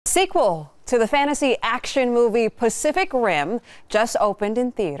Sequel to the fantasy action movie Pacific Rim just opened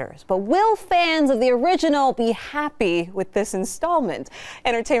in theaters. But will fans of the original be happy with this installment?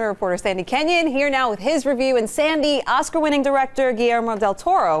 Entertainment reporter Sandy Kenyon here now with his review. And Sandy, Oscar-winning director Guillermo del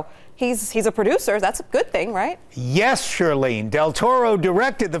Toro, he's a producer. That's a good thing, right? Yes, Shirlene. Del Toro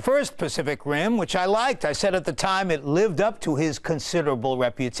directed the first Pacific Rim, which I liked. I said at the time it lived up to his considerable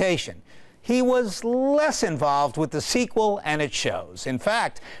reputation. He was less involved with the sequel, and it shows. In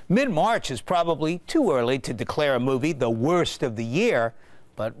fact, mid-March is probably too early to declare a movie the worst of the year,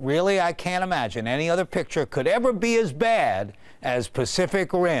 but really I can't imagine any other picture could ever be as bad as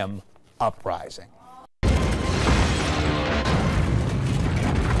Pacific Rim: Uprising.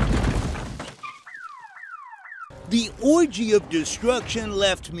 The orgy of destruction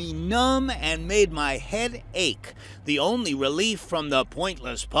left me numb and made my head ache. The only relief from the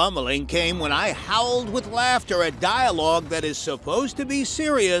pointless pummeling came when I howled with laughter at dialogue that is supposed to be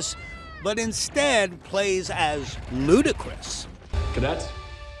serious, but instead plays as ludicrous. Cadets,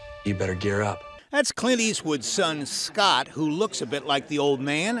 you better gear up. That's Clint Eastwood's son, Scott, who looks a bit like the old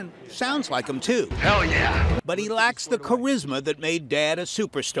man and sounds like him, too. Hell yeah! But he lacks the charisma that made Dad a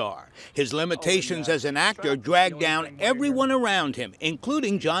superstar. His limitations as an actor drag down everyone around him,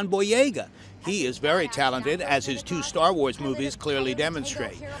 including John Boyega. He is very talented, as his 2 Star Wars movies clearly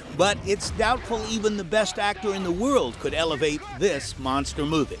demonstrate. But it's doubtful even the best actor in the world could elevate this monster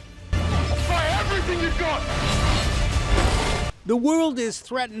movie. Try everything you've got! The world is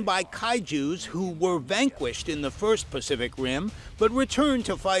threatened by kaijus who were vanquished in the first Pacific Rim, but returned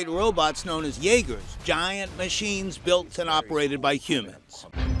to fight robots known as Jaegers, giant machines built and operated by humans.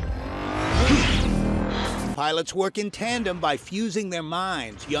 Pilots work in tandem by fusing their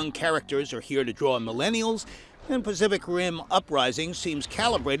minds. Young characters are here to draw millennials, and Pacific Rim: Uprising seems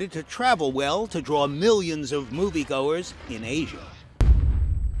calibrated to travel well to draw millions of moviegoers in Asia.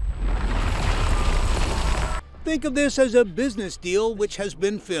 Think of this as a business deal which has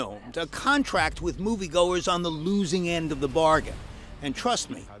been filmed, a contract with moviegoers on the losing end of the bargain. And trust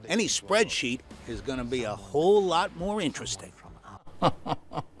me, any spreadsheet is going to be a whole lot more interesting.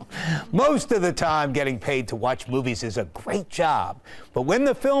 Most of the time, getting paid to watch movies is a great job. But when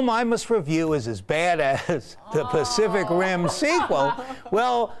the film I must review is as bad as the Pacific Rim sequel,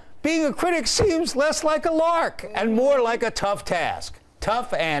 well, being a critic seems less like a lark and more like a tough task.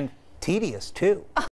 Tough and tedious, too.